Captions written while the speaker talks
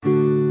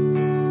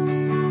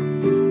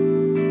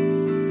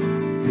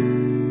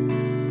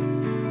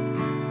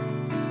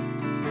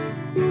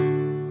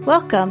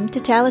Welcome to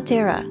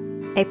Talaterra,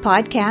 a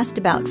podcast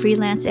about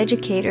freelance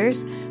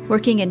educators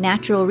working in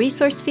natural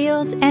resource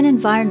fields and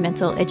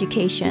environmental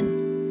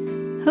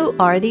education. Who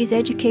are these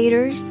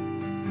educators?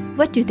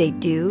 What do they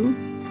do?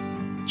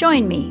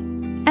 Join me,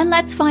 and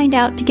let's find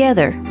out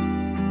together.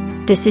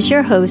 This is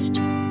your host,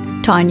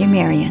 Tanya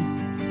Marion.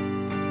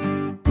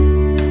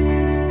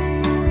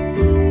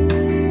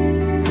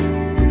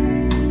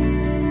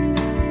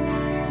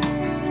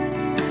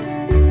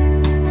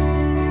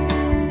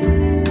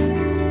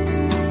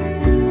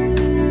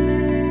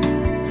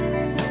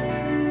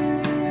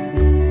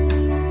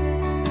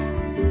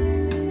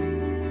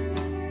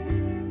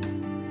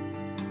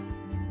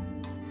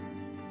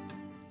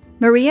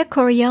 Maria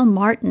Coriel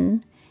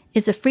Martin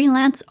is a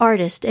freelance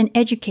artist and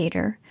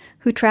educator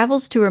who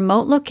travels to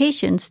remote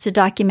locations to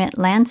document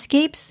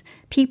landscapes,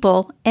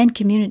 people, and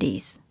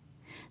communities.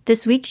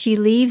 This week she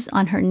leaves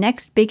on her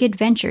next big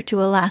adventure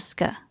to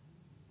Alaska.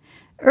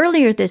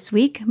 Earlier this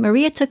week,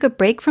 Maria took a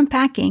break from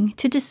packing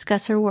to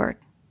discuss her work.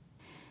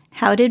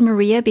 How did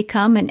Maria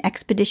become an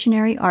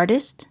expeditionary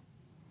artist?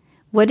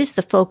 What is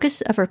the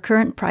focus of her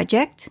current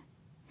project?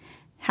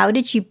 How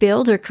did she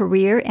build her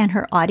career and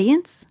her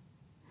audience?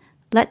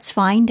 Let's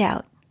find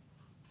out.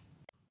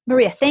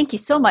 Maria, thank you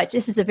so much.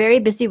 This is a very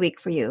busy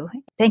week for you.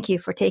 Thank you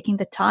for taking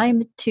the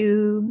time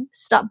to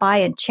stop by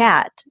and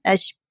chat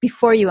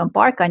before you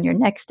embark on your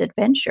next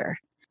adventure.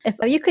 If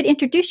you could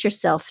introduce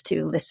yourself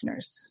to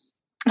listeners.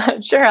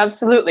 Sure,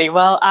 absolutely.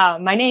 Well,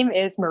 my name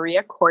is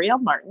Maria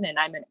Coriel Martin, and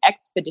I'm an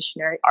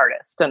expeditionary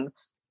artist. And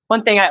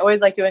one thing I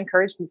always like to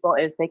encourage people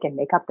is they can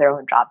make up their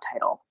own job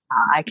title.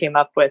 I came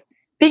up with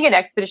being an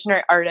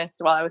expeditionary artist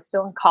while I was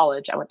still in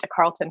college. I went to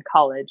Carleton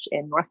College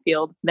in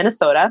Northfield,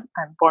 Minnesota.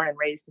 I'm born and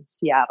raised in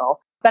Seattle.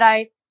 But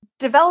I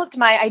developed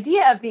my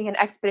idea of being an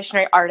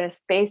expeditionary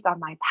artist based on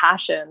my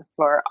passion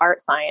for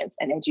art, science,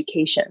 and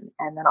education,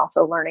 and then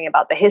also learning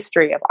about the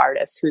history of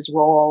artists whose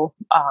role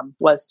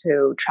was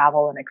to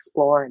travel and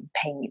explore and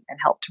paint and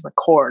help to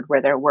record,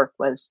 where their work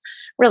was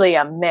really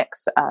a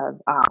mix of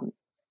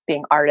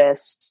being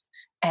artists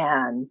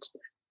and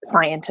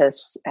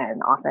scientists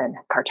and often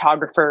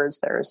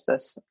cartographers. There's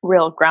this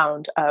real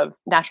ground of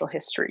natural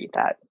history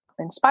that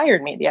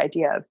inspired me, the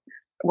idea of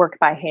work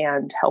by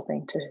hand,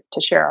 helping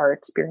to share our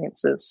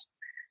experiences.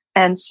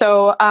 And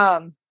so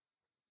as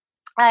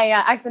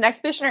an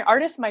expeditionary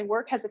artist, my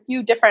work has a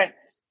few different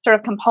sort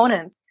of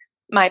components.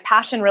 My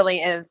passion really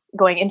is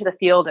going into the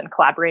field and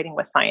collaborating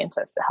with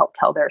scientists to help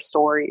tell their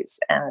stories.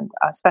 And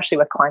especially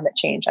with climate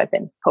change, I've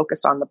been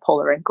focused on the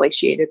polar and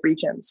glaciated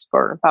regions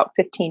for about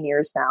 15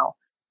 years now.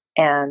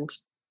 And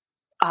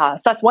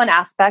so that's one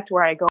aspect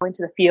where I go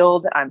into the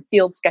field. I'm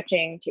field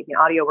sketching, taking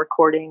audio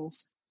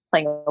recordings,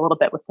 playing a little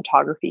bit with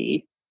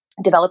photography,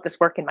 develop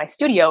this work in my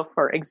studio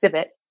for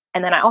exhibit.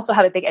 And then I also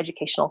have a big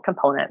educational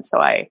component.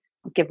 So I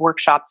give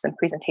workshops and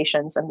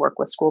presentations and work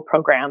with school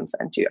programs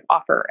and to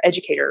offer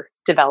educator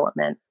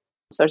development.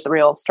 So there's a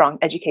real strong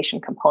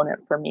education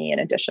component for me in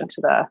addition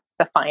to the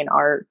fine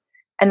art.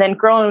 And then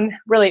grown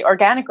really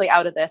organically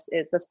out of this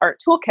is this art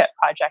toolkit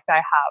project I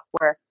have,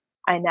 where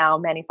I now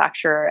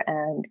manufacture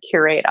and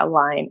curate a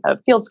line of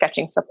field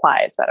sketching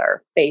supplies that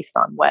are based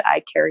on what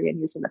I carry and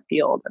use in the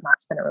field. And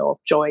that's been a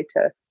real joy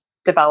to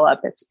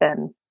develop. It's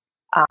been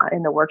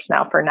in the works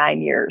now for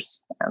 9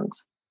 years and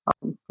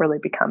really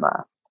become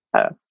a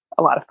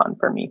lot of fun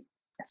for me.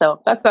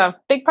 So that's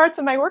big parts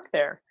of my work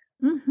there.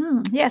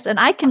 Mm-hmm. Yes,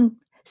 and I can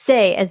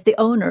say as the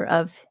owner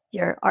of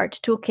your art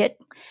toolkit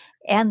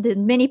and the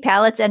mini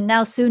palettes and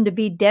now soon to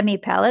be demi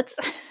palettes,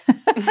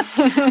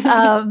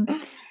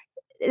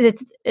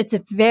 It's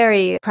a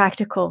very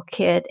practical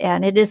kit,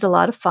 and it is a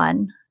lot of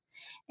fun.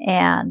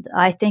 And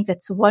I think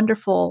that's a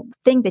wonderful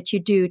thing that you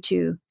do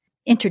to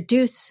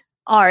introduce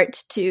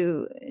art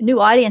to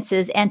new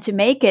audiences and to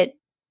make it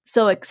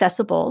so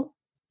accessible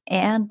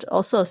and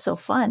also so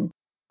fun.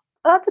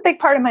 Well, that's a big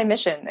part of my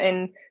mission.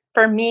 And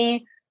for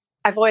me,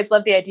 I've always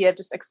loved the idea of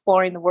just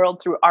exploring the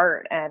world through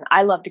art. And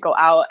I love to go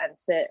out and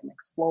sit and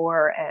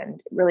explore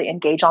and really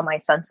engage all my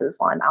senses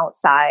while I'm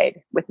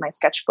outside with my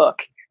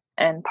sketchbook.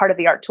 And part of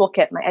the art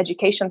toolkit, my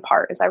education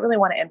part, is I really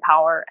want to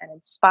empower and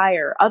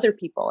inspire other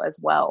people as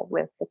well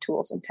with the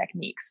tools and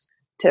techniques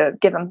to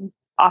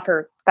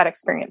offer that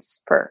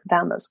experience for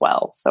them as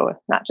well. So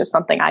not just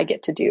something I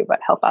get to do, but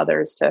help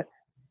others to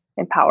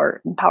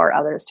empower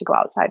others to go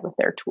outside with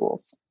their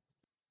tools.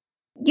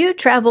 You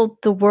traveled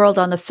the world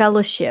on the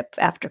fellowship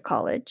after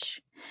college.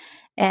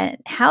 And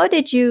how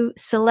did you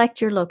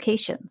select your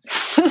locations?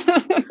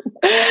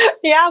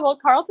 Yeah, well,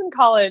 Carleton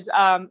College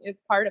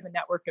is part of a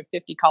network of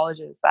 50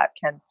 colleges that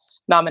can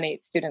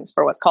nominate students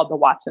for what's called the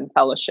Watson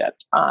Fellowship.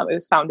 It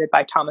was founded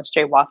by Thomas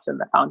J. Watson,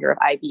 the founder of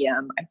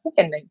IBM, I think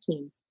in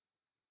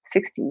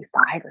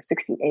 1965 or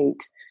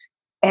 68.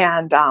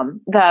 And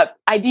the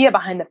idea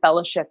behind the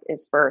fellowship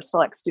is for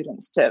select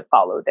students to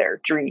follow their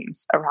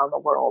dreams around the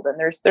world. And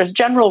there's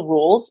general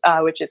rules,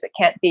 which is it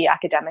can't be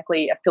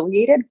academically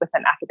affiliated with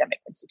an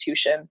academic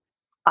institution.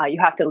 You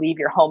have to leave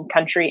your home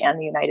country and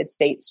the United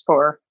States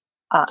for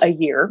a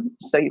year,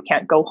 so you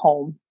can't go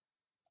home.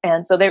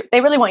 And so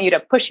they really want you to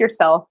push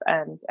yourself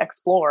and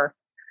explore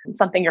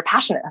something you're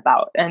passionate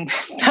about. And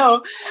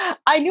so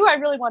I knew I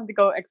really wanted to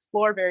go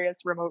explore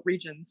various remote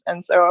regions.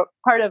 And so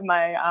part of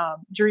my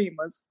dream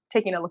was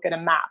taking a look at a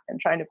map and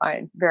trying to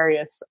find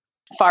various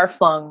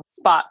far-flung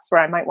spots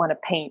where I might want to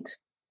paint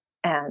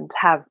and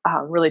have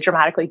really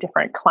dramatically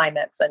different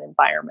climates and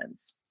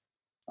environments.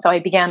 So I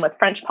began with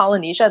French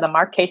Polynesia, the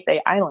Marquesas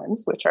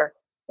Islands, which are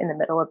in the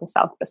middle of the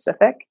South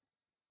Pacific.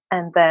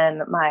 And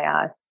then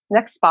my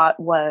next spot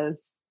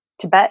was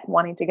Tibet,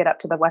 wanting to get up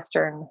to the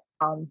western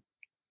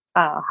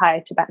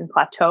high Tibetan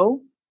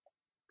plateau,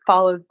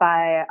 followed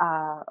by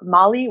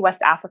Mali,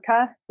 West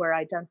Africa, where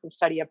I'd done some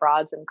study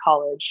abroads in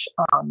college,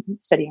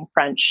 studying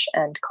French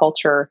and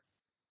culture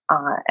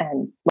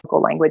and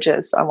local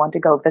languages. I wanted to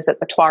go visit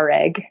the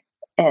Tuareg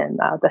in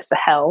the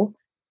Sahel.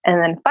 And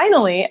then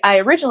finally, I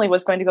originally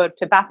was going to go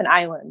to Baffin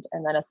Island,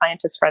 and then a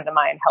scientist friend of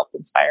mine helped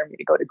inspire me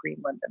to go to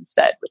Greenland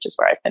instead, which is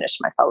where I finished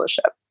my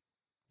fellowship.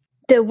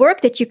 The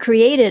work that you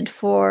created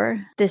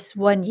for this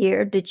 1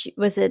 year,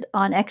 was it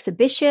on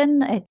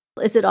exhibition?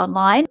 Is it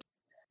online?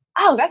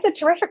 Oh, that's a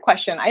terrific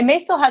question. I may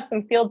still have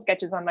some field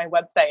sketches on my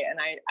website,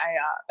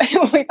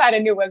 and we've had a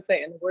new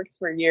website in the works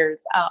for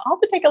years. I'll have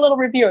to take a little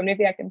review, and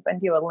maybe I can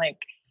send you a link.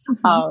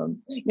 Mm-hmm.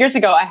 Years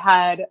ago, I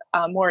had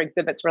more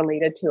exhibits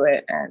related to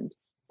it, and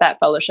that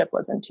fellowship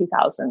was in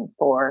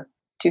 2004,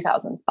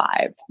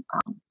 2005.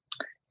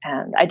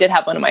 And I did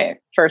have one of my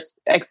first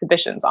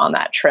exhibitions on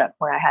that trip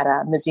where I had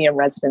a museum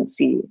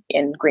residency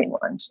in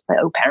Greenland, the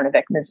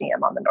Upernavik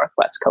Museum on the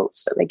northwest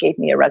coast. So they gave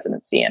me a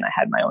residency and I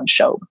had my own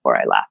show before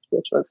I left,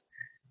 which was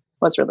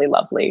really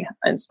lovely,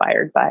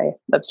 inspired by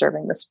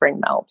observing the spring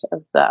melt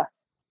of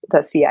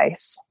the sea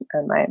ice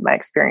and my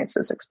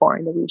experiences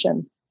exploring the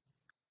region.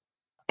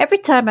 Every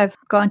time I've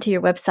gone to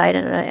your website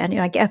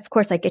and of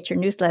course I get your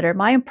newsletter,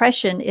 my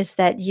impression is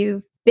that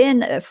you've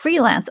been a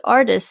freelance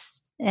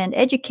artist and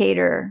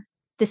educator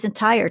this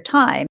entire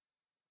time.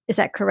 Is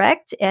that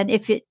correct? And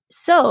if it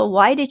so,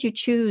 why did you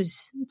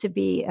choose to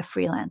be a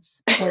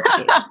freelance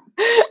educator?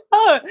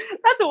 Oh,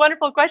 that's a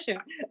wonderful question.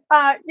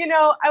 I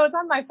was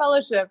on my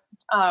fellowship,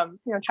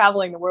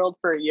 traveling the world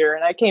for a year,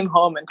 and I came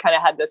home and kind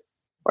of had this,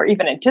 or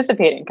even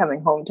anticipating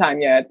coming home time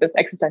yet, this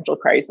existential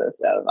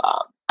crisis of,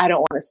 I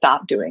don't want to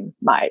stop doing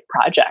my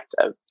project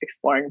of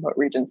exploring remote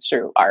regions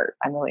through art.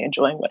 I'm really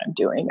enjoying what I'm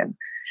doing.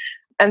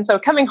 And so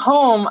coming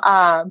home,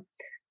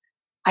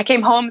 I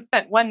came home,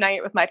 spent one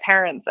night with my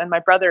parents, and my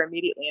brother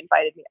immediately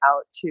invited me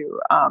out to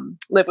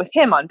live with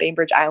him on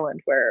Bainbridge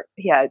Island, where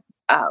he had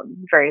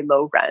very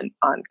low rent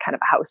on kind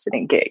of a house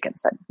sitting gig, and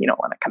said, "You don't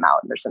want to come out,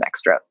 and there's an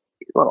extra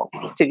little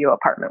studio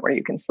apartment where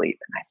you can sleep."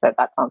 And I said,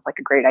 "That sounds like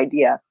a great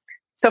idea."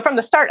 So from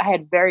the start, I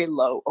had very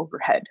low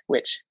overhead,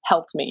 which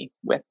helped me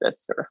with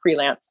this sort of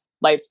freelance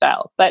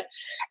lifestyle. But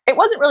it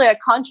wasn't really a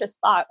conscious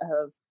thought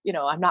of,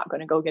 I'm not going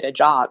to go get a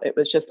job. It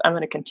was just, I'm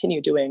going to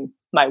continue doing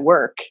my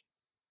work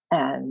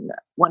and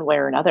one way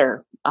or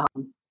another,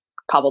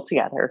 cobble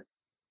together,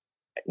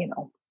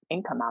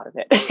 income out of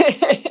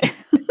it.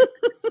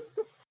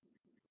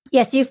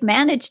 Yes, you've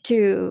managed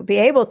to be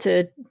able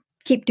to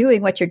keep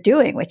doing what you're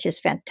doing, which is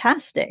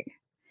fantastic.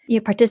 You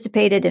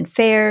participated in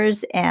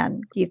fairs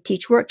and you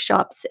teach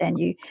workshops and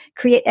you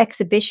create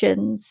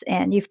exhibitions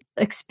and you've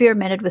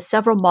experimented with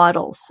several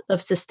models of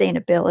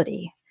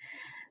sustainability.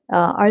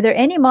 Are there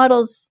any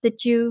models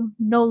that you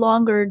no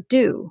longer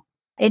do?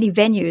 Any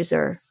venues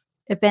or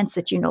events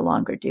that you no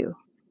longer do?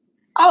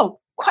 Oh,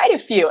 quite a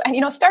few.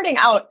 And, starting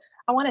out,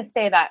 I want to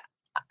say that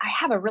I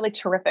have a really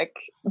terrific,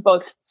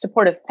 both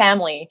supportive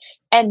family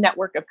and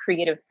network of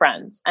creative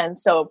friends. And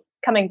so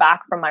coming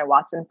back from my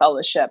Watson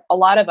Fellowship, a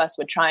lot of us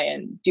would try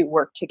and do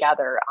work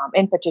together.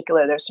 In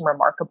particular, there's some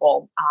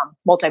remarkable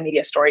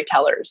multimedia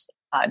storytellers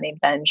named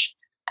Benj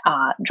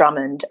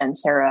Drummond and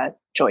Sarah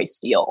Joy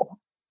Steele.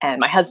 And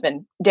my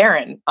husband,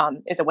 Darren,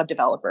 is a web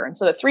developer. And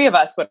so the three of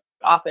us would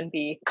often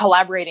be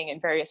collaborating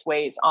in various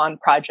ways on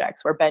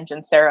projects where Benj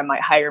and Sarah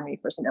might hire me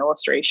for some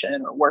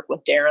illustration or work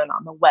with Darren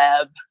on the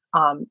web.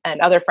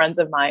 And other friends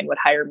of mine would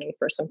hire me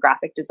for some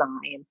graphic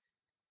design.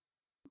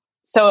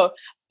 So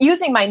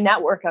using my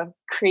network of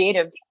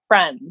creative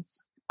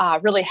friends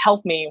really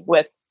helped me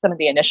with some of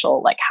the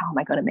initial, like, how am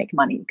I going to make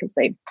money? Because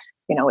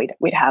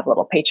we'd have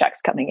little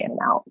paychecks coming in and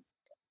out.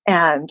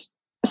 And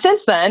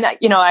since then,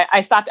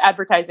 I stopped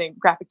advertising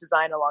graphic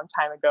design a long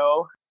time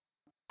ago.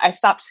 I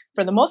stopped,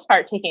 for the most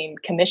part, taking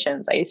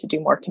commissions. I used to do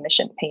more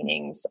commissioned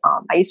paintings.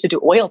 I used to do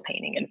oil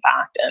painting, in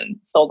fact, and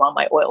sold all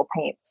my oil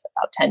paints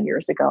about 10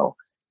 years ago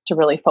to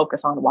really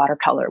focus on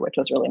watercolor, which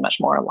was really much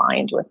more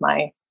aligned with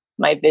my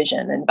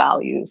vision and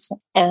values.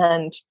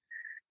 And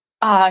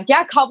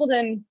cobbled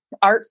in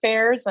art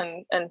fairs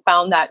and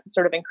found that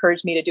sort of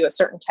encouraged me to do a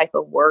certain type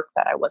of work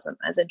that I wasn't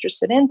as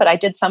interested in. But I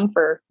did some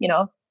for,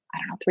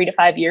 3 to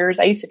 5 years.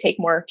 I used to take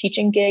more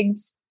teaching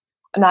gigs,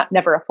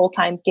 never a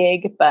full-time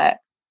gig, but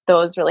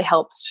those really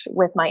helped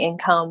with my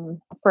income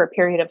for a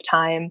period of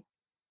time.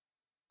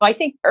 I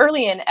think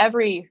early in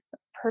every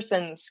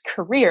person's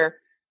career,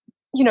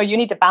 you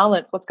need to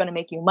balance what's going to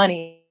make you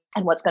money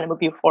and what's going to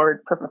move you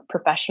forward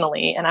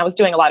professionally. And I was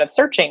doing a lot of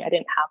searching. I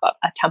didn't have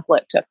a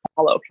template to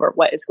follow for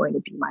what is going to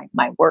be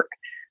my work.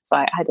 So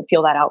I had to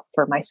feel that out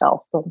for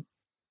myself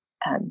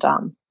and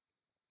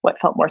what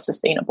felt more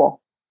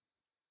sustainable.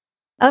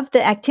 Of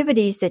the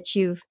activities that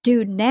you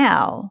do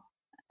now,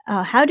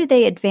 how do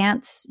they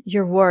advance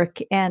your work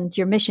and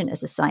your mission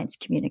as a science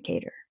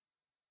communicator?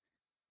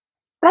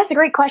 That's a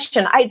great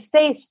question. I'd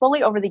say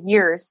slowly over the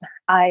years,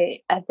 I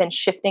have been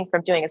shifting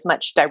from doing as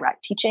much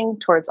direct teaching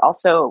towards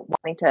also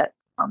wanting to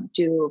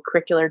do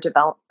curriculum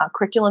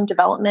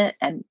development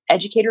and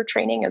educator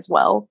training as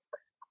well,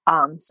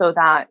 so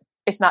that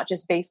it's not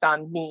just based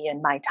on me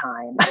and my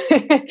time,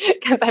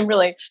 because I'm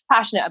really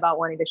passionate about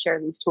wanting to share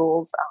these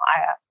tools.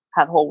 I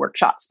have whole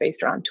workshops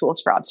based around tools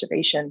for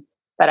observation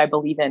that I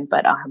believe in,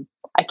 but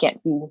I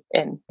can't be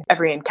in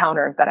every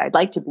encounter that I'd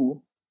like to be.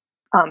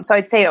 So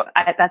I'd say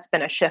that's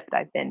been a shift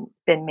I've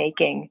been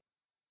making.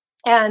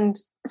 And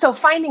so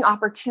finding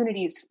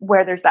opportunities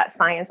where there's that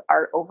science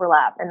art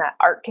overlap and that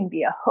art can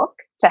be a hook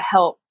to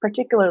help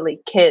particularly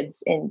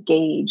kids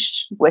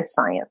engaged with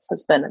science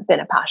has been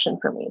a passion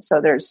for me. So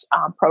there's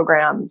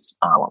programs,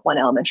 one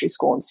elementary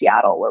school in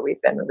Seattle where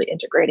we've been really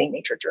integrating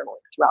nature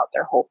journaling throughout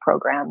their whole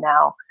program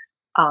now,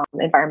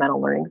 environmental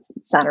learning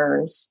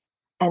centers,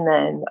 and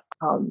then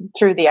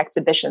through the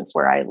exhibitions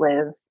where I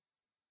live,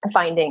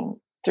 finding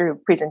through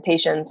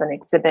presentations and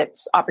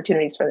exhibits,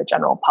 opportunities for the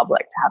general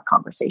public to have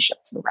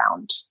conversations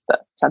around the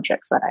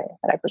subjects that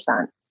I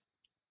present.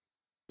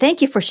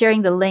 Thank you for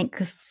sharing the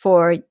link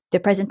for the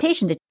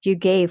presentation that you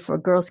gave for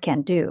Girls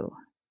Can Do.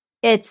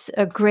 It's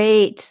a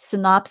great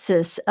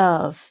synopsis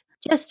of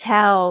just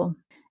how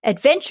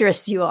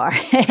adventurous you are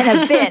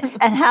and a bit,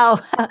 and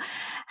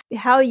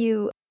how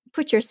you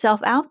put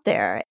yourself out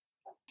there.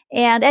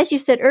 And as you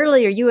said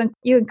earlier, you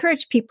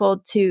encourage people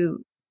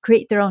to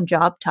create their own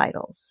job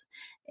titles.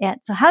 And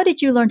so how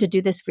did you learn to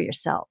do this for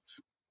yourself?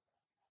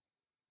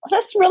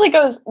 This really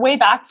goes way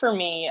back for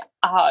me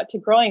to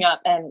growing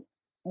up. And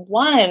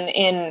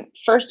in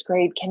first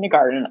grade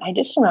kindergarten, I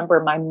just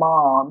remember my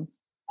mom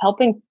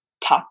helping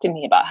talk to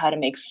me about how to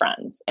make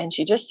friends. And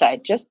she just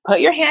said, just put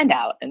your hand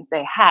out and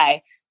say,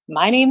 hi,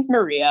 my name's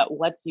Maria.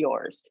 What's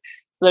yours?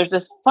 So there's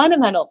this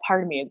fundamental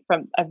part of me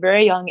from a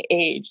very young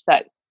age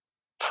that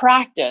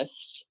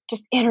practiced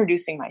just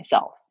introducing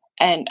myself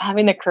and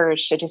having the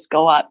courage to just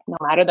go up, no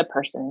matter the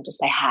person, and just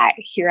say, hi,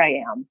 here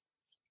I am.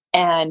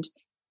 And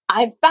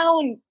I've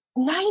found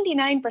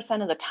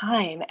 99% of the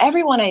time,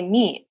 everyone I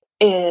meet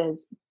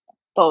is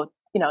both,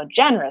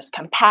 generous,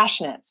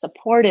 compassionate,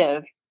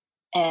 supportive,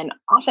 and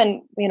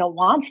often,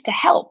 wants to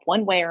help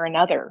one way or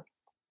another.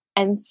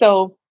 And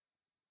so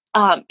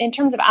in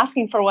terms of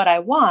asking for what I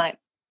want,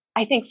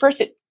 I think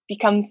first it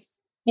becomes,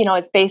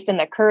 it's based in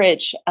the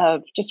courage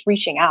of just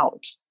reaching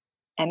out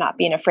and not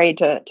being afraid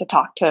to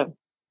talk to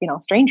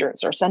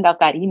strangers or send out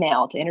that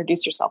email to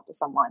introduce yourself to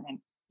someone. And,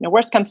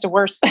 worst comes to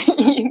worst,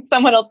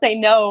 someone will say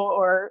no,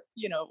 or,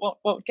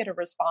 won't get a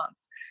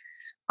response.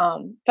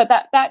 But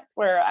that's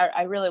where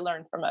I really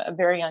learned from a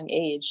very young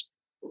age.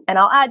 And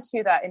I'll add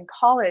to that, in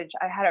college,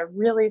 I had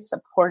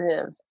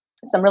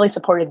some really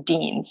supportive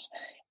deans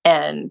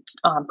and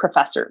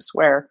professors,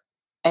 where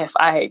if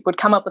I would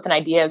come up with an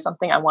idea of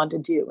something I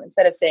wanted to do,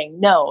 instead of saying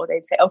no,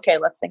 they'd say, okay,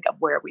 let's think of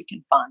where we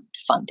can fund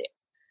funding.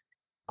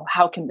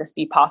 How can this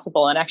be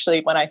possible? And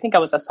actually, when I think I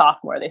was a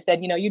sophomore, they said,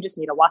 you just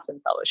need a Watson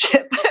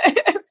Fellowship.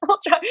 So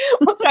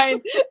we'll try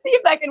and see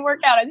if that can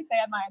work out. I think they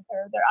had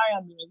their eye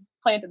on me and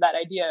planted that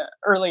idea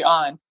early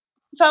on.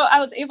 So I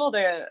was able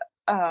to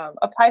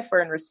apply for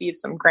and receive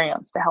some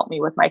grants to help me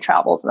with my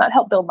travels. And that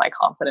helped build my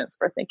confidence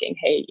for thinking,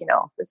 hey,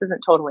 this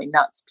isn't totally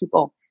nuts.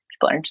 People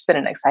are interested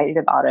and excited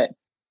about it.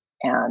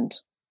 And,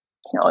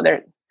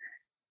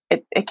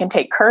 it can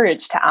take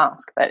courage to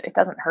ask, but it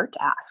doesn't hurt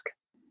to ask.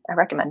 I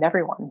recommend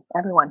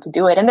everyone to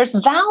do it. And there's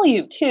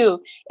value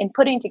too in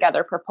putting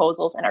together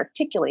proposals and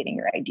articulating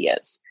your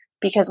ideas,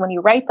 because when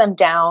you write them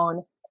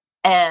down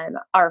and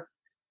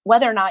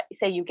whether or not,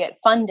 say, you get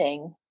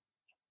funding,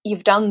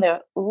 you've done the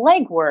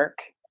legwork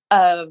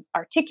of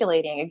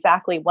articulating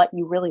exactly what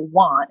you really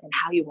want and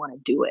how you want to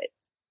do it.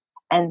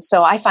 And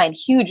so I find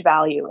huge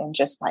value in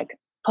just like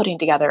putting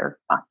together,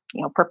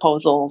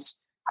 proposals,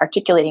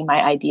 articulating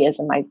my ideas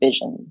and my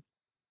vision,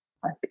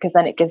 because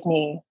then it gives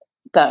me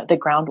the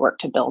groundwork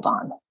to build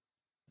on.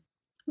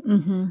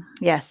 Mm-hmm.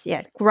 Yes.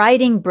 Yeah.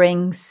 Writing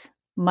brings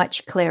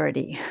much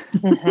clarity.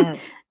 Mm-hmm.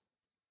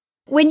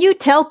 When you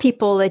tell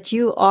people that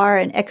you are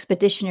an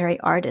expeditionary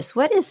artist,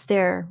 what is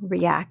their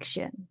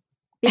reaction?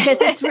 Because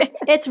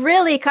it's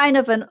really kind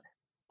of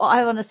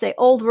I want to say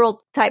old world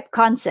type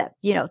concept,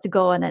 to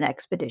go on an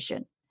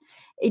expedition.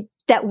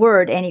 That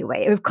word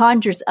anyway, it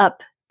conjures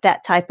up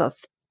that type of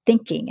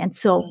thinking. And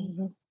so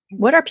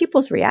what are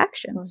people's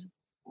reactions?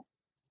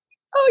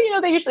 Oh,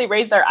 they usually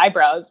raise their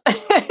eyebrows.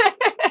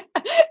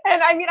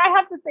 And I mean, I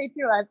have to say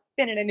too, I've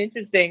been in an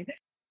interesting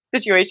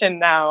situation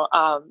now.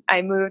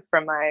 I moved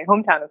from my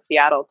hometown of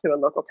Seattle to a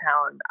local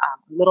town,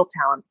 a little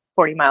town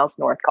 40 miles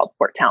north called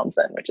Port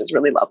Townsend, which is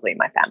really lovely.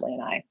 My family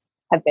and I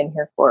have been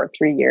here for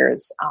 3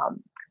 years.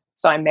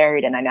 So I'm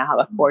married and I now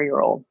have a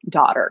 4-year-old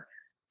daughter.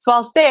 So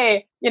I'll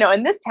say,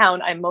 in this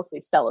town, I'm mostly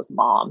Stella's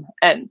mom,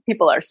 and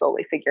people are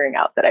slowly figuring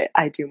out that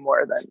I do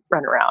more than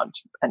run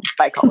around and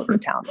bike all over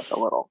town with a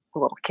little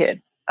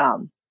kid.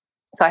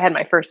 So I had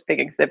my first big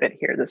exhibit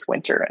here this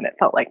winter, and it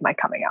felt like my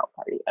coming out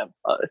party of,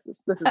 oh, this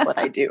is what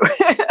I do.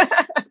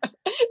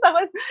 That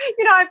was,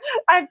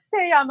 I'd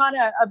say I'm on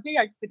a big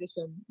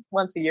expedition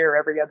once a year,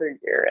 every other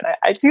year. And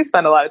I do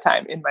spend a lot of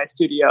time in my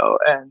studio,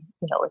 and,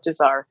 which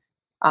is our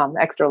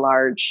extra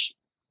large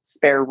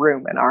spare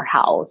room in our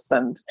house.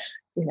 And,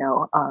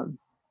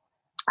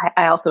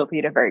 I also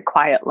lead a very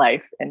quiet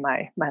life in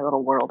my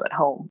little world at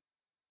home.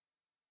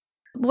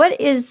 What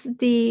is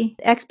the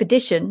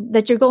expedition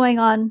that you're going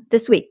on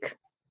this week?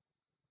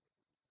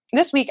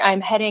 This week,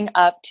 I'm heading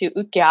up to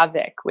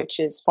Utqiagvik, which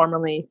is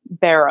formerly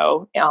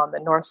Barrow on the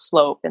North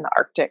Slope in the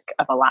Arctic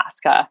of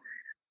Alaska,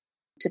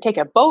 to take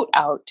a boat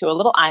out to a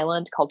little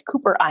island called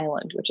Cooper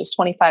Island, which is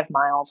 25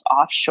 miles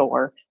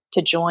offshore,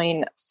 to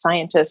join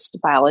scientist,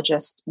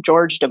 biologist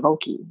George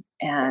Devoki.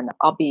 And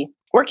I'll be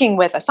working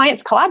with a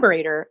science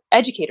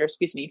educator,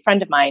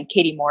 friend of mine,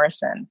 Katie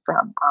Morrison, who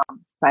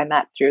I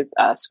met through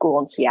school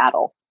in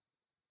Seattle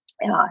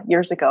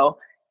years ago.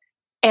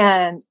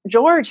 And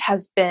George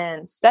has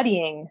been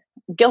studying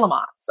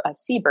guillemots, a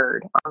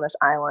seabird, on this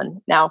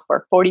island now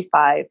for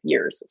 45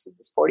 years. This is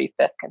his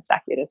 45th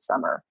consecutive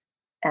summer.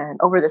 And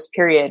over this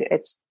period,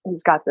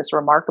 he's got this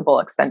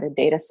remarkable extended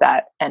data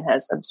set and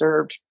has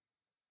observed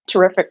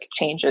terrific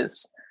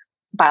changes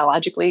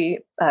biologically,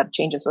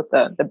 changes with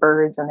the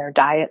birds and their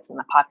diets and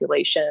the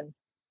population.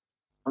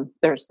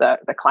 There's the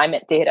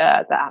climate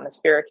data, the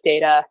atmospheric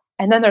data.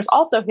 And then there's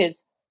also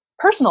his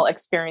personal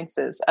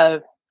experiences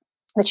of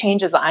the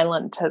changes the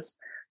island has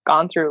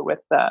gone through with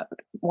the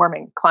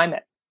warming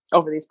climate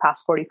over these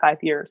past 45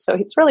 years. So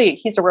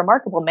he's a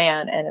remarkable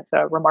man, and it's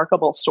a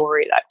remarkable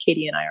story that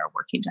Katie and I are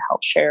working to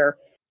help share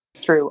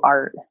through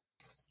art.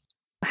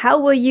 How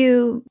will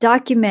you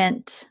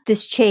document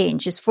this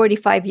change, this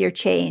 45-year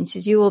change,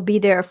 as you will be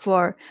there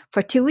for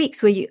 2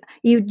 weeks? Will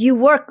you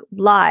work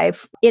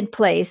live in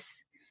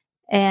place,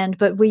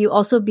 but will you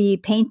also be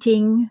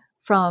painting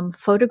from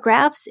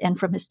photographs and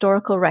from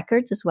historical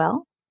records as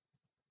well?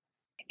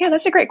 Yeah,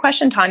 that's a great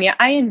question, Tanya.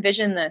 I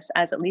envision this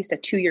as at least a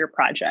 2-year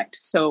project.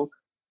 So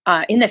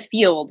in the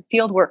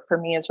field work for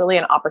me is really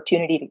an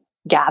opportunity to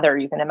gather.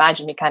 You can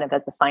imagine me kind of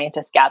as a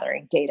scientist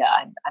gathering data.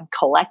 I'm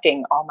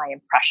collecting all my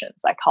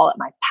impressions. I call it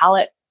my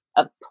palette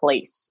of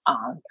place,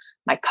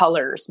 my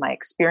colors, my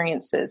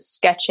experiences,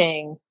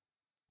 sketching,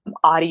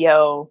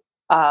 audio.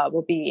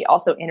 We'll be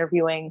also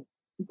interviewing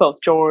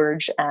both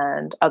George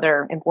and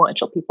other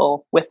influential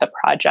people with the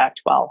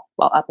project while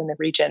up in the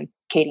region,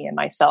 Katie and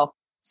myself.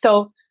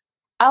 So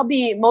I'll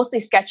be mostly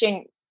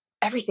sketching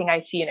everything I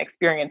see and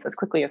experience as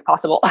quickly as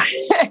possible.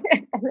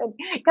 And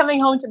then coming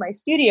home to my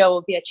studio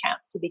will be a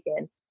chance to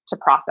begin to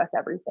process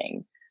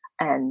everything.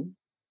 And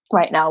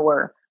right now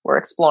we're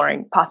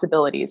exploring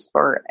possibilities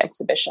for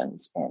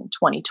exhibitions in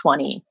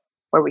 2020,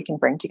 where we can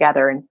bring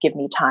together and give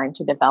me time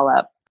to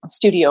develop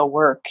studio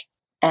work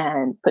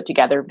and put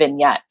together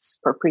vignettes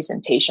for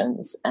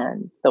presentations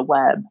and the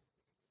web.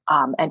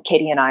 And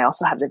Katie and I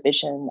also have the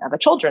vision of a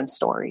children's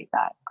story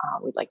that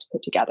we'd like to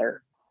put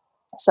together.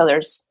 So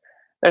there's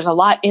a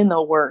lot in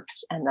the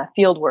works, and the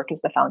field work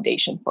is the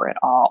foundation for it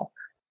all.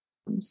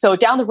 So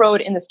down the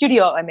road in the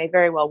studio, I may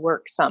very well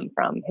work some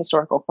from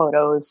historical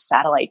photos,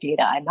 satellite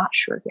data. I'm not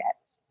sure yet.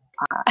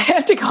 I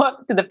have to go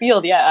up to the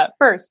field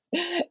first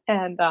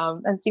and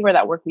see where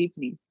that work leads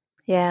me.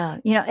 Yeah.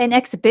 An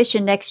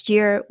exhibition next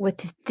year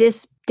with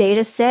this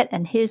data set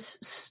and his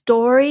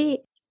story,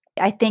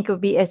 I think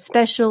would be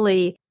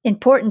especially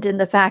important in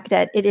the fact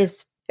that it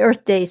is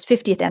Earth Day's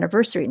 50th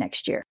anniversary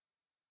next year.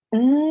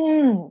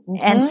 Mm-hmm.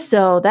 And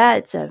so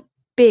that's a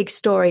big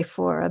story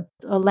for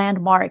a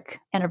landmark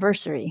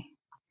anniversary.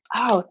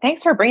 Oh,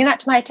 thanks for bringing that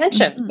to my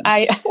attention. Mm-hmm.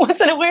 I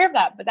wasn't aware of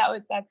that, but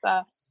that's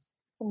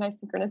some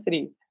nice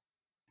synchronicity.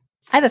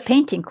 I have a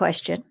painting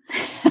question,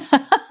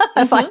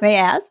 if I may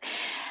ask.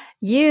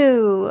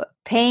 You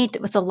paint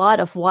with a lot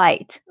of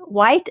white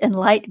and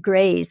light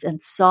grays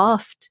and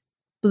soft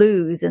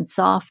blues and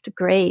soft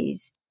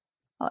grays.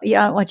 I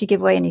don't want you to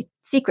give away any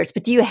secrets,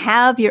 but do you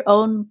have your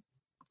own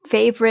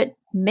favorite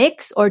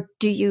mix, or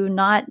do you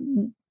not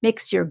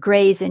mix your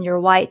grays and your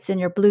whites and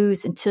your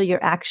blues until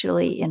you're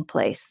actually in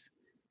place?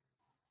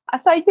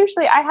 So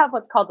I have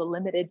what's called a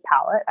limited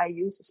palette I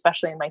use,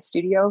 especially in my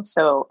studio.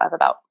 So I have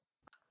about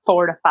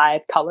 4 to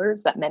 5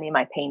 colors that many of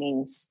my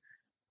paintings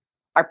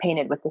are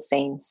painted with the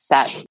same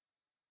set.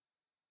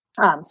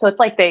 So it's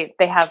like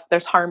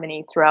there's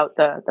harmony throughout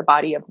the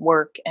body of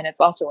work, and it's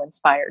also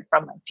inspired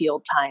from my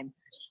field time.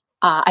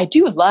 I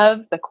do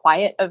love the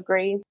quiet of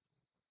grays,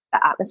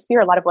 the atmosphere.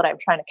 A lot of what I'm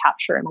trying to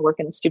capture in my work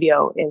in the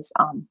studio is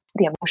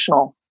the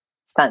emotional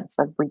sense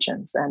of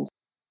regions, and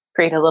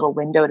create a little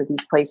window to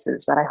these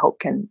places that I hope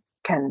can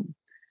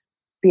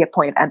be a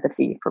point of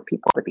empathy for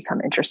people to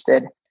become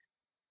interested.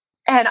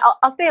 And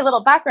I'll say a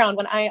little background.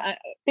 When a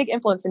big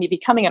influence in me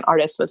becoming an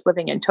artist was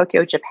living in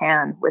Tokyo,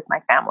 Japan with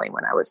my family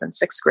when I was in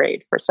 6th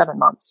grade for 7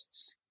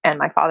 months. And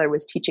my father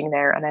was teaching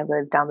there, and I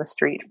lived down the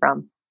street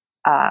from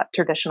a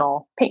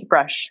traditional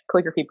paintbrush,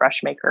 calligraphy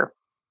brush maker.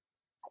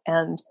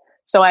 And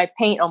so I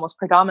paint almost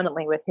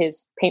predominantly with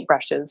his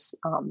paintbrushes,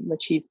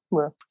 which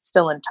we're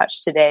still in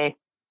touch today.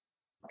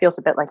 Feels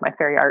a bit like my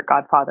fairy art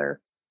godfather.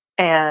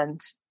 And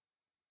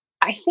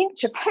I think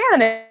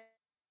Japan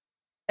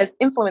has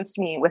influenced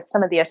me with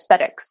some of the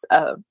aesthetics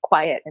of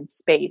quiet and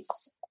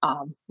space,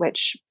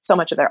 which so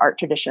much of their art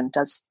tradition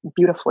does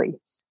beautifully.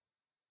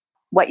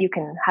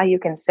 How you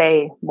can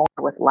say more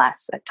with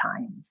less at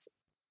times.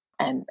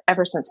 And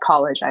ever since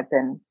college, I've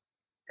been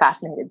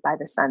fascinated by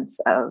the sense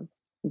of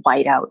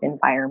whiteout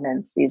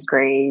environments, these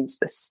grays,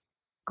 this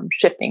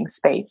shifting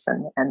space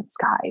and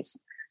skies.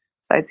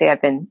 So I'd say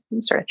I've been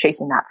sort of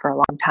chasing that for a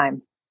long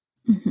time.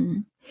 Mm-hmm.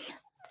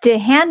 The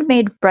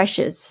handmade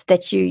brushes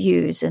that you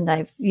use,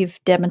 and you've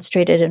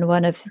demonstrated in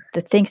one of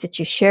the things that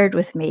you shared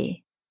with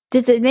me,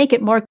 does it make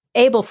it more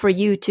able for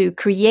you to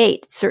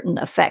create certain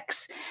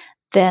effects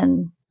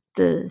than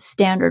the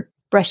standard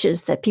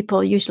brushes that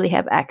people usually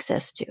have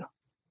access to?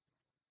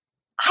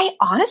 I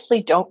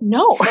honestly don't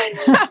know.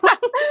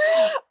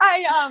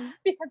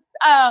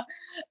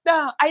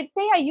 I'd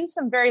say I use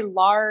some very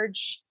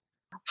large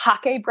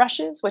hake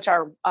brushes, which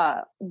are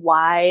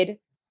wide,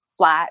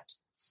 flat,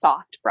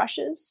 soft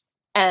brushes,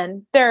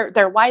 and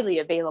they're widely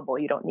available.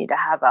 You don't need to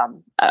have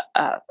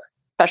a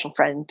special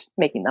friend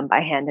making them by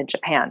hand in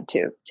Japan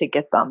to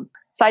get them.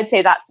 So I'd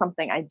say that's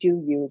something I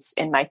do use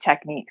in my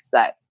techniques,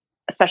 that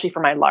especially for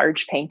my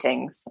large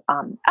paintings.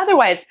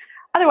 Otherwise,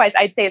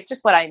 I'd say it's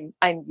just what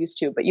I'm used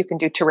to. But you can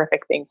do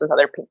terrific things with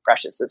other paint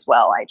brushes as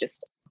well.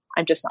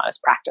 I'm just not as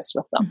practiced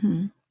with them.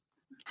 Mm-hmm.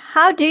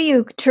 How do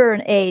you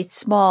turn a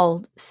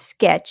small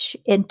sketch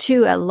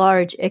into a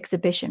large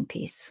exhibition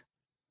piece?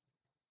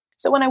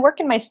 So when I work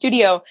in my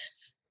studio,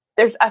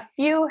 there's a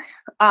few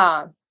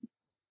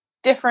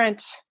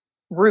different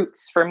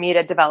routes for me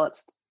to develop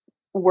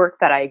work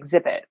that I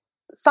exhibit.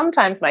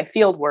 Sometimes my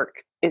field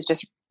work is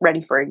just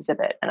ready for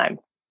exhibit, and I'm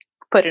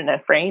put in a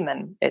frame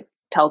and it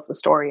tells the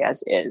story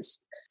as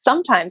is.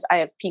 Sometimes I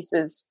have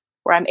pieces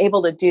where I'm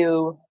able to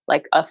do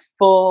like a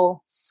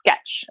full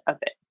sketch of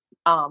it,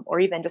 or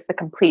even just a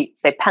complete,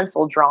 say,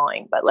 pencil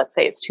drawing. But let's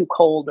say it's too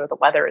cold or the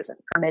weather isn't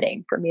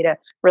permitting for me to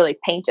really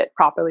paint it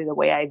properly the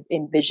way I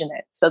envision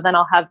it. So then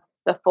I'll have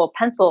the full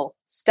pencil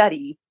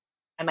study.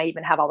 I might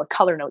even have all the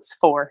color notes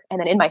for. And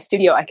then in my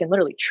studio, I can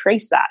literally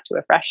trace that to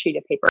a fresh sheet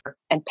of paper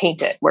and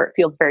paint it where it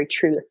feels very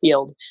true to the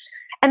field.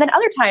 And then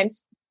other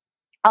times,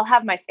 I'll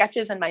have my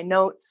sketches and my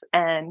notes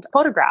and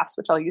photographs,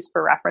 which I'll use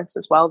for reference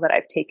as well, that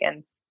I've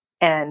taken,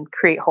 and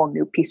create whole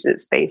new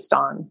pieces based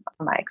on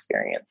my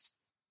experience.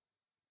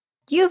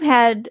 You've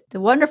had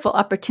the wonderful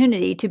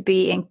opportunity to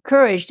be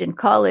encouraged in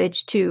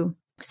college to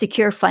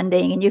secure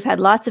funding, and you've had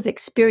lots of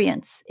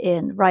experience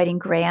in writing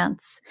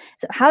grants.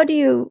 So how do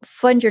you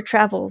fund your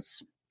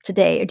travels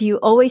today? Do you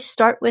always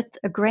start with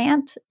a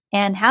grant?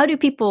 And how do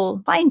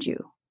people find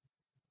you?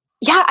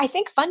 Yeah, I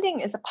think funding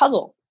is a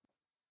puzzle.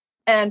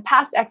 And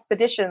past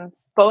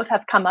expeditions both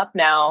have come up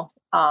now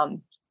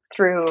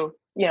through,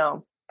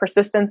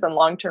 persistence and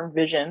long-term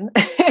vision,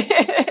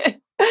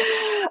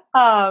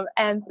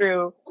 and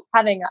through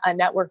having a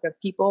network of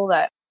people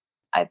that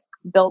I've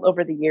built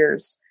over the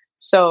years.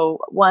 So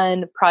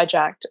one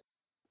project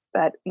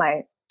that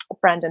my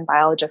friend and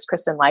biologist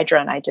Kristen Lydra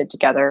and I did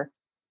together,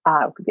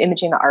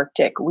 Imaging the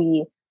Arctic,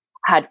 we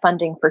had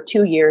funding for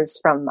 2 years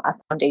from a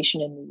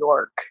foundation in New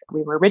York.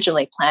 We were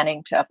originally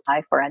planning to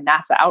apply for a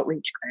NASA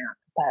outreach grant,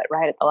 but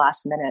right at the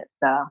last minute,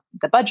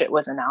 the budget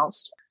was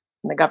announced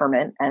from the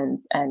government, and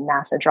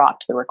NASA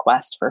dropped the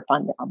request for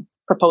funding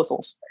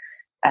proposals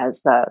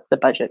as the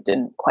budget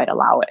didn't quite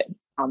allow it.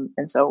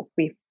 And so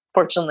we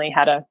fortunately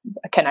had a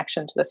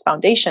connection to this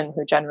foundation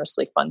who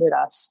generously funded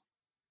us.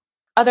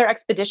 Other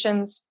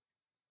expeditions,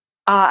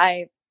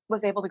 I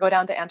was able to go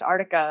down to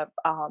Antarctica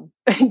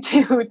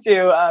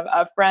to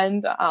a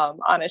friend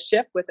on a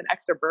ship with an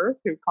extra berth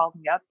who called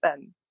me up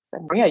and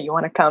said, "Maria, you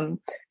want to come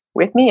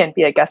with me and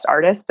be a guest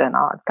artist? And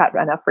I've got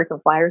enough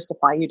frequent flyers to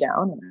fly you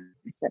down." And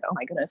I said, "Oh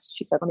my goodness."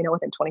 She said, "Let me know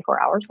within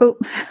 24 hours. Oh.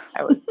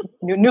 I was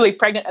newly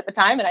pregnant at the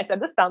time. And I said,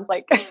 "This sounds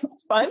like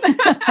fun."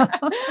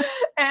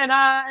 And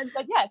I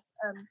said, yes.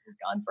 He's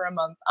gone for a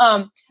month.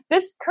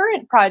 This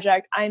current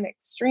project, I'm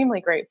extremely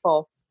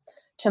grateful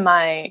to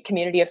my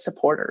community of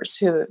supporters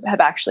who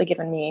have actually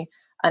given me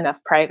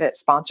enough private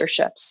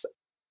sponsorships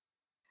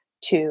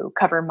to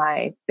cover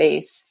my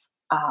base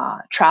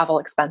travel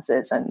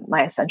expenses and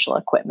my essential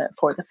equipment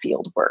for the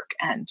field work.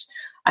 And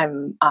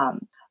I'm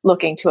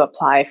looking to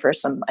apply for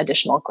some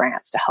additional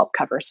grants to help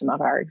cover some of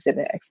our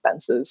exhibit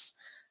expenses.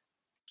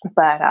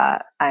 But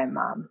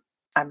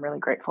I'm really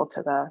grateful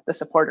to the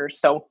supporters.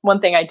 So one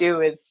thing I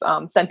do is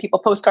send people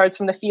postcards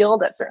from the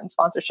field at certain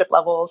sponsorship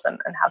levels, and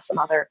have some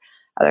other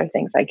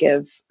things I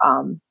give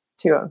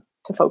to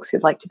folks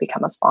who'd like to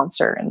become a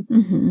sponsor.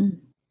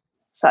 And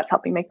so that's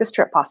helping make this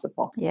trip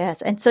possible.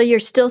 Yes. And so you're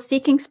still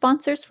seeking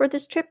sponsors for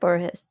this trip, or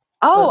has?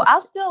 Oh,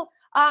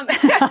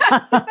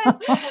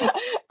 Depends.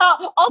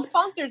 All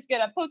sponsors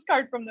get a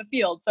postcard from the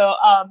field, so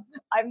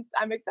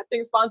I'm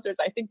accepting sponsors,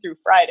 I think, through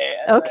Friday.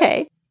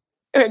 Okay.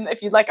 And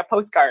if you'd like a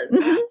postcard,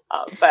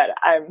 but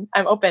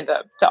I'm open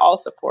to all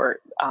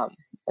support.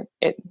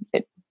 It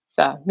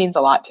means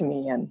a lot to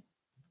me and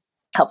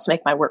helps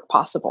make my work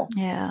possible.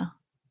 Yeah,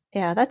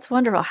 that's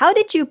wonderful. How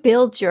did you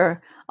build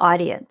your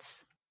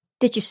audience?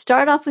 Did you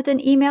start off with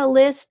an email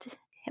list?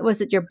 Was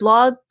it your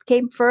blog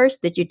came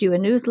first? Did you do a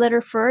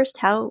newsletter first?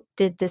 How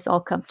did this all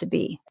come to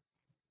be?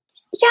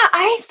 Yeah,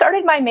 I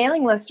started my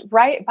mailing list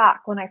right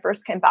back when I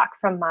first came back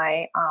from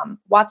my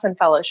Watson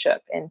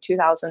Fellowship in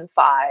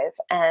 2005.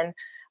 And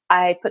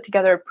I put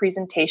together a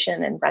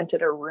presentation and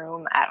rented a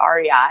room at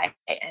REI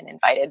and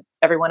invited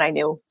everyone I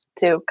knew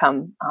to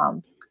come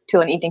to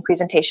an evening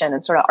presentation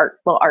and sort of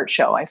little art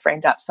show. I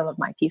framed up some of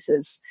my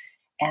pieces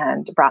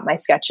and brought my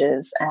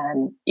sketches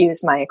and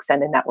used my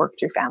extended network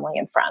through family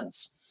and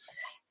friends.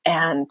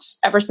 And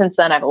ever since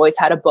then, I've always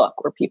had a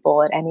book where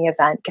people at any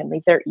event can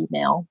leave their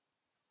email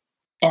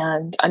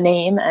and a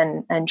name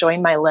and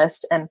join my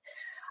list. And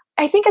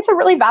I think it's a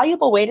really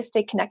valuable way to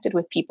stay connected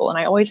with people. And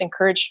I always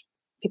encourage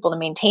people to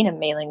maintain a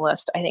mailing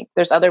list. I think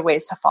there's other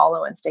ways to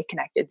follow and stay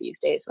connected these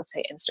days, let's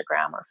say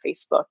Instagram or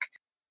Facebook.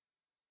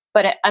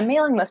 But a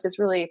mailing list is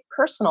really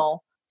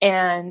personal.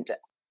 And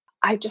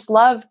I just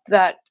love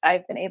that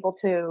I've been able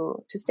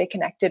to stay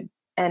connected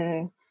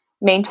and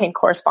maintain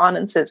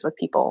correspondences with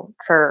people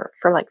for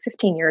like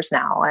 15 years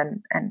now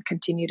and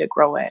continue to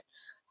grow it.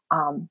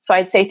 So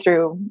I'd say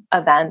through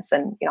events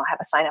and, have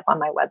a sign up on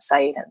my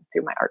website and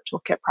through my Art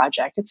Toolkit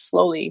project, it's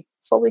slowly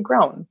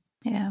grown.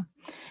 Yeah.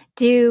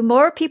 Do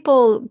more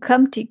people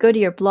go to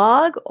your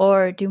blog,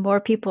 or do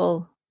more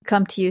people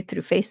come to you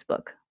through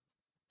Facebook?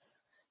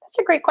 That's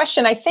a great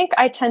question. I think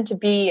I tend to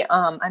be,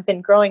 I've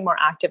been growing more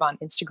active on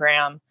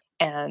Instagram,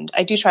 and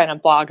I do try to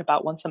blog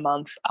about once a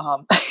month.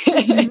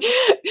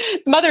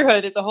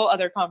 Motherhood is a whole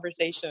other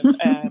conversation.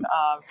 And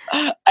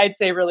I'd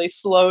say really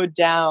slowed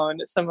down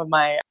some of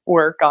my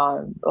work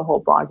on the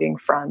whole blogging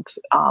front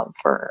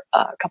for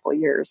a couple of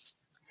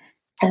years.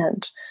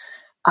 And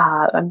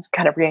I'm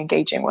kind of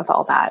re-engaging with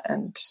all that.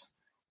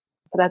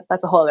 But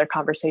that's a whole other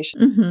conversation.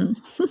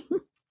 Mm-hmm.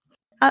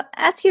 I'll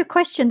ask you a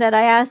question that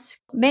I ask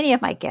many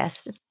of my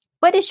guests.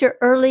 What is your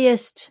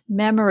earliest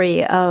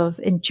memory of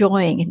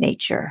enjoying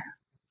nature?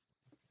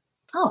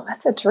 Oh,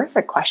 that's a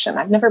terrific question.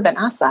 I've never been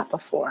asked that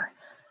before.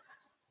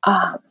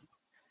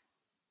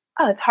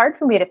 It's hard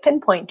for me to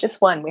pinpoint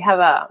just one. We have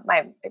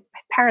my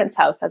parents'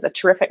 house has a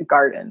terrific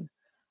garden.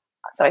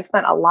 So I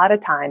spent a lot of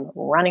time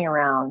running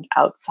around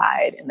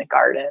outside in the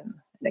garden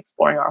and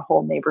exploring our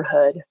whole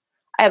neighborhood.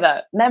 I have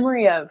a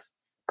memory of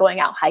going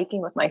out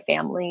hiking with my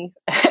family,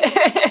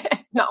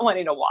 not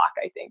wanting to walk,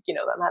 I think,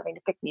 them having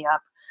to pick me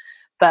up.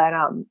 But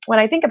when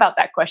I think about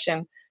that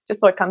question,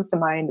 just what comes to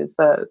mind is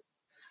the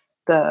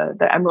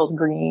emerald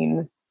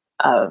green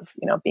of,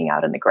 being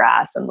out in the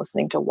grass and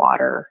listening to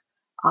water.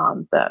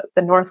 The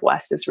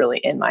Northwest is really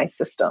in my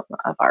system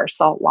of our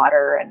salt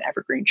water and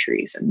evergreen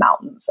trees and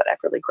mountains that I've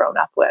really grown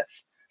up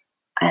with,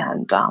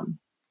 and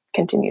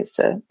continues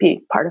to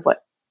be part of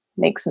what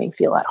makes me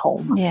feel at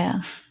home.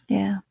 Yeah.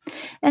 Yeah.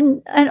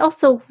 And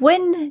also,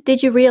 when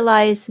did you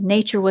realize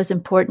nature was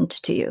important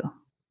to you?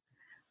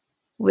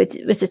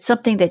 Was it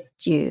something that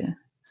you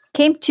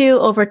came to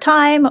over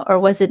time, or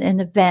was it an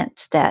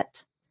event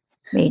that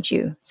made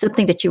you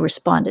something that you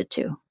responded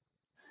to?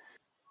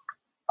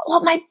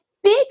 Well, my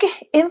big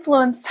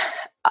influence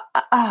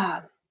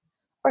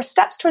or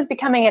steps towards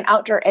becoming an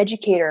outdoor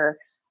educator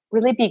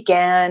really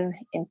began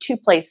in two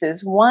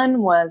places.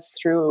 One was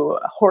through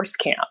a horse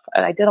camp.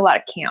 And I did a lot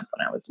of camp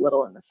when I was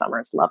little in the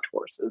summers, loved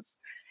horses.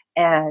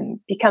 And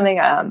becoming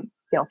a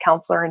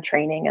counselor in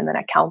training and then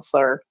a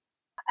counselor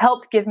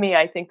helped give me,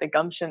 I think, the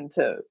gumption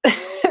to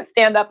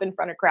stand up in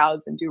front of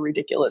crowds and do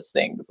ridiculous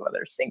things,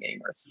 whether singing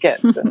or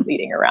skits and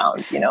leading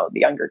around, the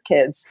younger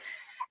kids.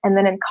 And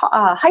then in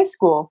high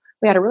school,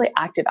 we had a really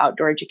active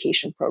outdoor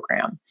education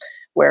program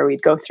where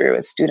we'd go through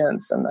as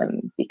students and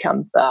then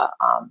become the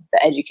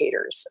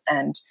educators.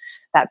 And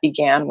that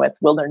began with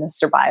wilderness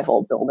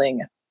survival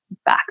building.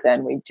 Back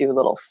then, we'd do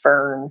little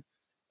fern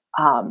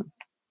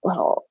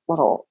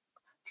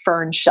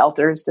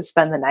shelters to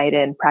spend the night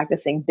in,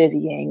 practicing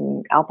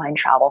bivvying, alpine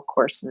travel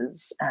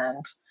courses,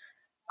 and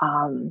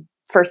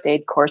first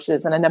aid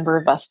courses. And a number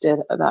of us did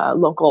the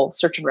local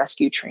search and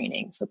rescue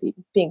training. So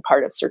being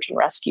part of search and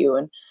rescue.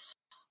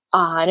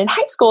 And in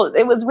high school,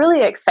 it was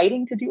really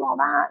exciting to do all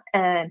that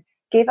and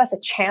gave us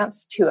a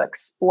chance to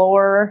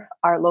explore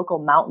our local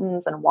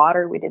mountains and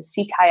water. We did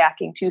sea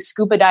kayaking too,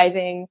 scuba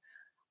diving,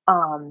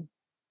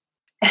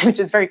 which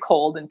is very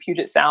cold in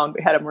Puget Sound.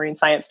 We had a marine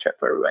science trip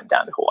where we went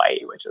down to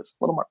Hawaii, which was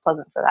a little more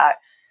pleasant for that.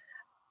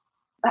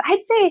 But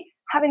I'd say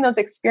having those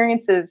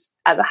experiences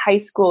as a high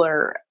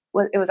schooler,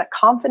 it was a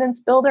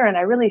confidence builder. And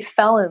I really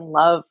fell in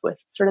love with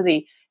sort of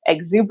the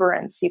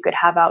exuberance you could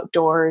have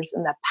outdoors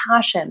and the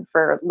passion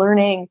for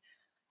learning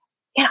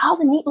all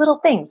the neat little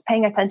things,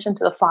 paying attention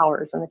to the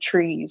flowers and the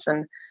trees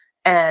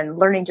and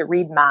learning to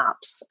read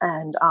maps.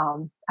 And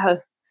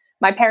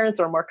my parents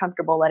were more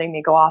comfortable letting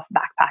me go off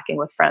backpacking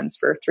with friends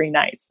for 3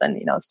 nights than,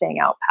 staying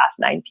out past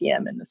 9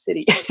 p.m. in the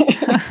city.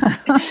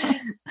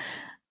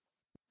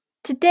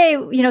 Today,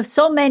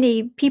 so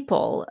many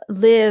people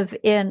live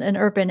in an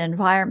urban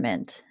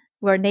environment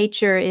where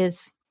nature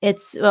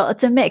it's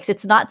a mix.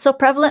 It's not so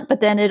prevalent,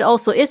 but then it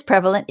also is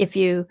prevalent if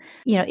you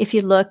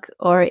look,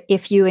 or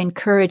if you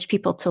encourage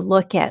people to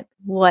look at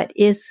what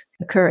is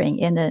occurring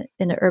in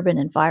the urban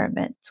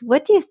environment.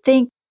 What do you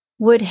think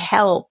would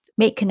help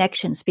make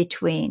connections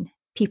between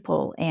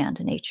people and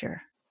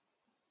nature?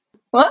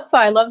 Well, that's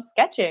why I love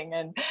sketching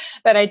and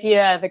that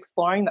idea of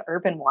exploring the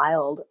urban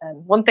wild.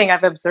 And one thing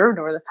I've observed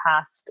over the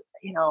past,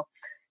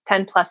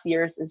 10 plus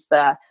years is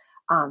the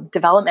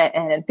development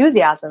and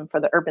enthusiasm for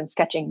the urban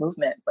sketching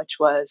movement, which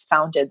was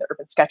founded, the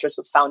Urban Sketchers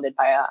was founded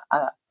by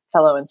a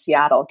fellow in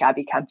Seattle,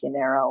 Gabby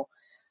Campianero,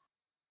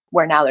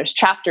 where now there's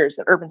chapters,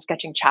 of urban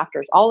sketching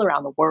chapters all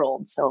around the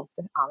world. So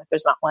if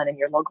there's not one in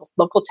your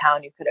local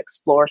town, you could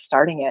explore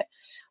starting it,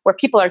 where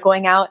people are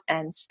going out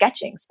and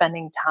sketching,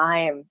 spending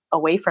time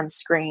away from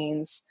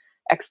screens,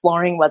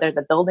 exploring whether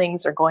the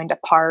buildings are going to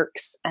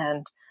parks.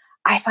 And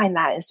I find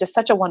that is just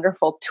such a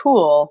wonderful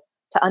tool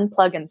to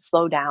unplug and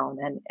slow down.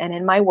 And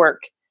in my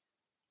work,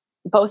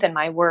 both in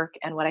my work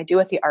and what I do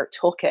with the Art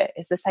Toolkit,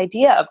 is this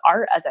idea of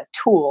art as a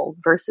tool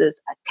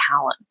versus a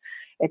talent.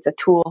 It's a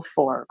tool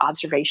for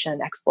observation,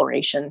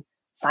 exploration,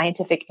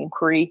 scientific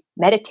inquiry,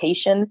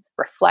 meditation,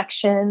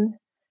 reflection,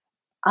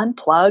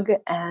 unplug,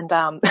 and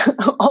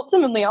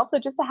ultimately also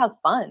just to have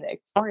fun,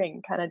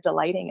 exploring, kind of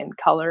delighting in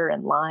color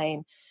and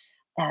line,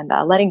 and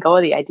letting go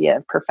of the idea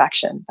of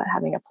perfection, but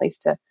having a place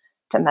to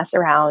mess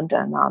around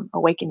and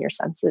awaken your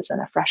senses in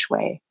a fresh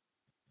way.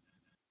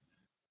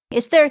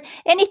 Is there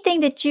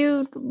anything that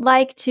you'd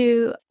like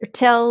to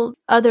tell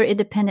other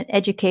independent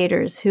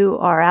educators who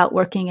are out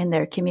working in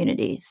their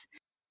communities?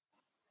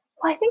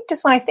 Well, I think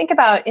just when I think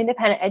about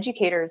independent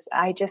educators,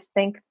 I just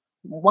think,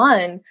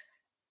 one,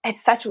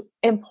 it's such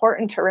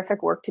important,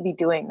 terrific work to be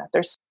doing, that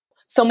there's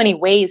so many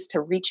ways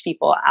to reach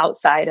people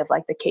outside of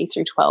like the K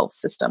through 12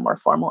 system or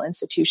formal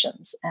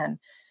institutions. And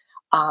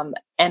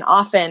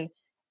often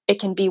it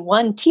can be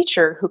one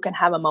teacher who can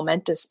have a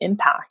momentous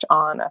impact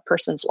on a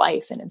person's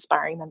life and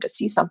inspiring them to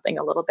see something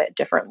a little bit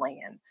differently.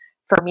 And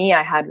for me,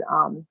 I had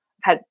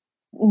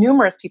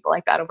numerous people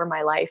like that over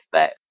my life,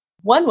 but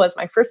one was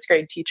my first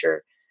grade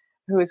teacher,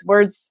 whose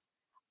words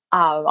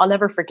I'll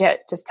never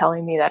forget, just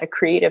telling me that a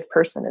creative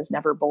person is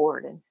never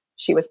bored. And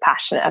she was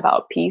passionate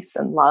about peace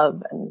and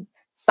love and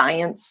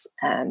science,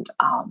 and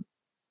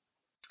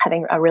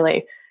having a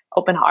really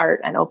open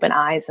heart and open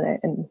eyes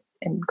and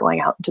going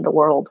out into the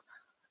world.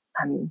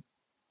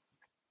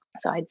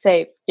 So I'd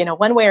say,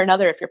 one way or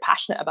another, if you're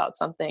passionate about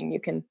something, you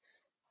can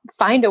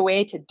find a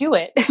way to do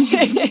it.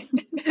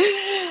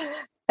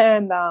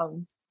 And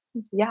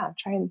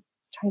try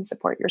and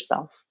support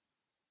yourself.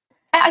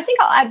 I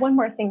think I'll add one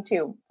more thing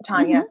too,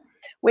 Tanya,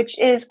 which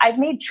is I've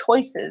made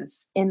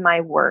choices in my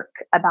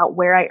work about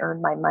where I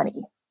earn my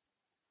money.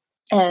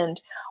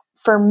 And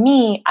for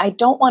me, I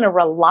don't want to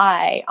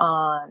rely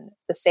on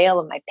the sale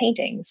of my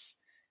paintings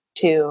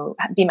to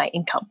be my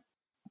income.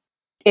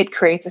 It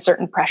creates a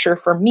certain pressure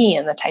for me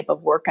in the type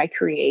of work I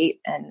create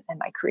and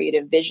my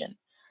creative vision.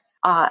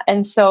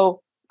 And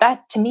so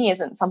that to me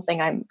isn't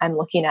something I'm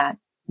looking at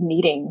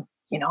needing,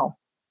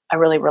 a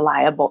really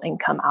reliable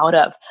income out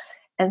of.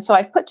 And so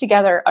I've put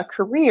together a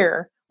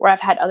career where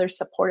I've had other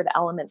supportive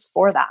elements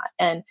for that.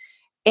 And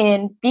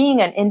in being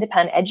an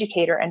independent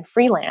educator and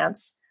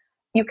freelance,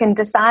 you can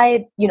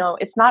decide,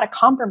 it's not a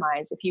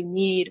compromise if you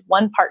need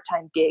one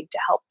part-time gig to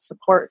help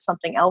support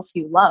something else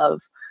you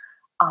love.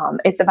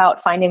 It's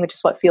about finding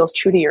just what feels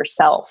true to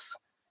yourself,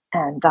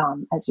 and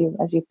as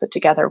you put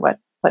together what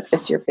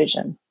fits your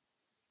vision.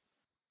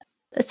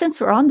 Since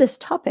we're on this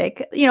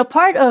topic,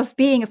 part of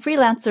being a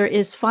freelancer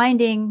is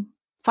finding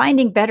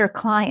better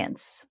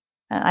clients.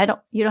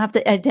 You don't have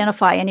to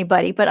identify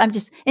anybody, but I'm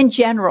just in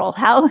general,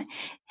 how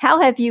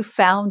have you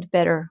found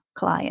better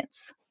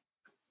clients?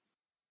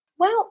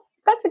 Well,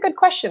 that's a good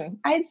question.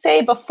 I'd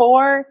say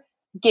before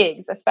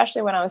gigs,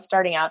 especially when I was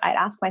starting out, I'd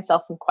ask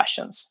myself some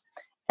questions.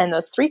 And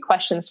those 3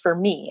 questions for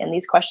me, and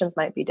these questions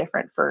might be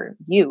different for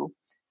you,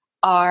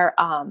 are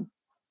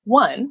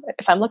one,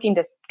 if I'm looking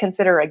to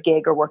consider a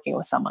gig or working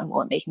with someone,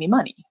 will it make me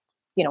money?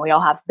 We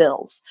all have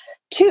bills.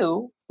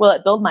 2, will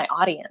it build my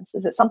audience?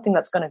 Is it something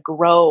that's going to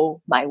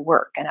grow my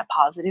work in a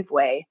positive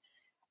way?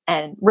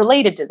 And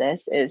related to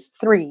this is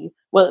 3,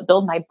 will it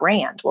build my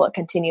brand? Will it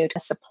continue to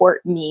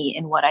support me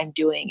in what I'm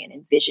doing and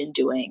envision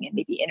doing, and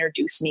maybe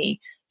introduce me?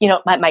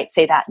 I might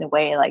say that in a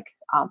way like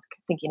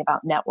thinking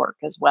about network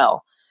as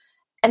well.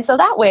 And so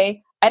that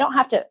way, I don't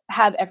have to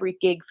have every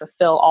gig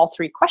fulfill all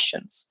 3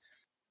 questions.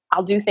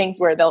 I'll do things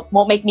where they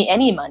won't make me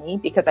any money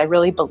because I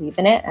really believe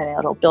in it, and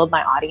it'll build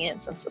my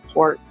audience and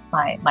support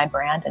my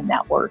brand and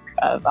network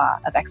of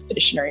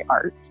expeditionary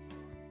art.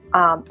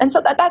 And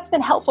so that's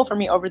been helpful for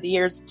me over the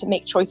years to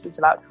make choices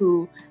about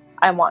who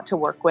I want to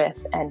work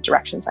with and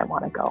directions I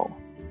want to go.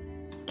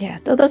 Yeah,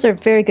 those are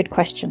very good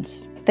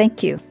questions.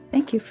 Thank you.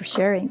 Thank you for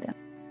sharing them.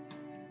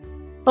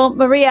 Well,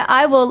 Maria,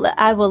 I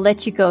will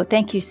let you go.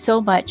 Thank you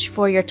so much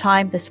for your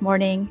time this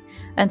morning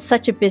and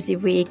such a busy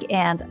week.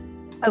 And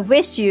I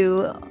wish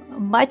you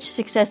much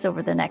success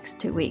over the next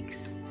 2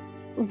 weeks.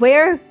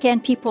 Where can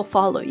people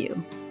follow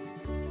you?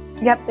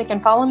 Yep, they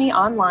can follow me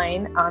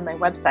online on my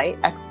website,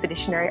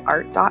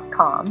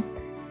 expeditionaryart.com.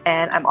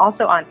 And I'm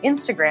also on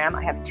Instagram.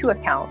 I have 2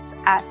 accounts,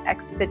 at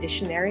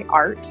Expeditionary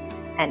Art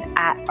and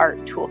at Art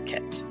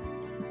Toolkit.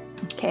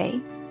 Okay.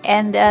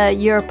 And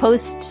your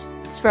posts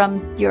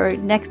from your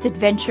next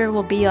adventure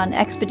will be on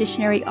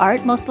Expeditionary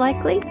Art, most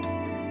likely?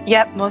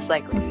 Yep, most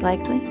likely. Most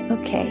likely?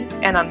 Okay.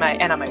 And on my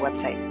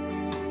website.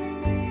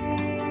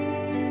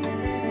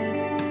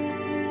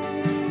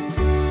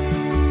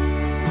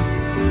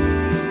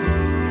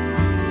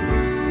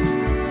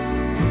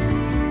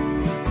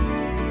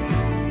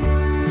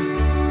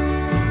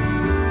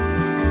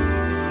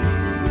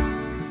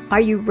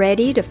 Are you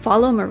ready to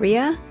follow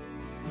Maria?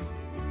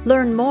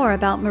 Learn more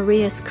about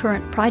Maria's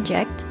current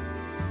project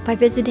by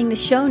visiting the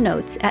show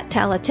notes at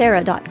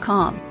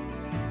talaterra.com.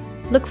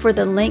 Look for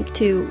the link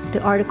to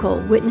the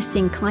article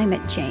Witnessing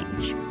Climate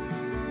Change.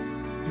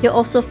 You'll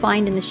also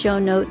find in the show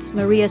notes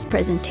Maria's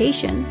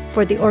presentation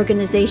for the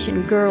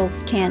organization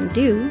Girls Can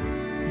Do,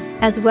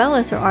 as well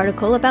as her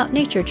article about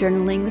nature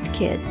journaling with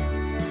kids.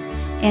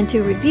 And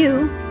to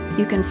review,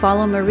 you can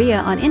follow Maria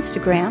on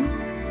Instagram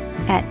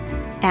at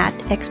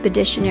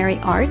Expeditionary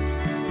Art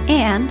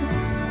and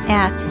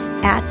at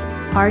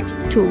Art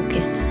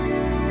Toolkit.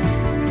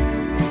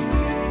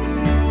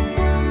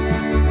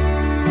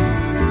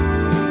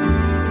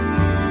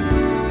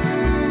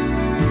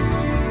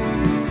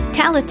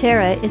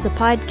 Talaterra is a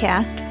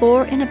podcast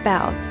for and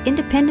about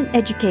independent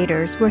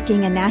educators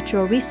working in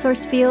natural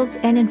resource fields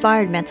and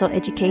environmental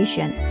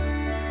education.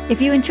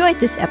 If you enjoyed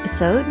this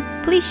episode,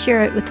 please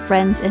share it with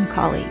friends and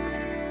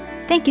colleagues.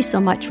 Thank you so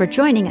much for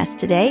joining us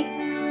today.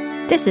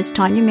 This is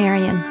Tanya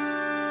Marion.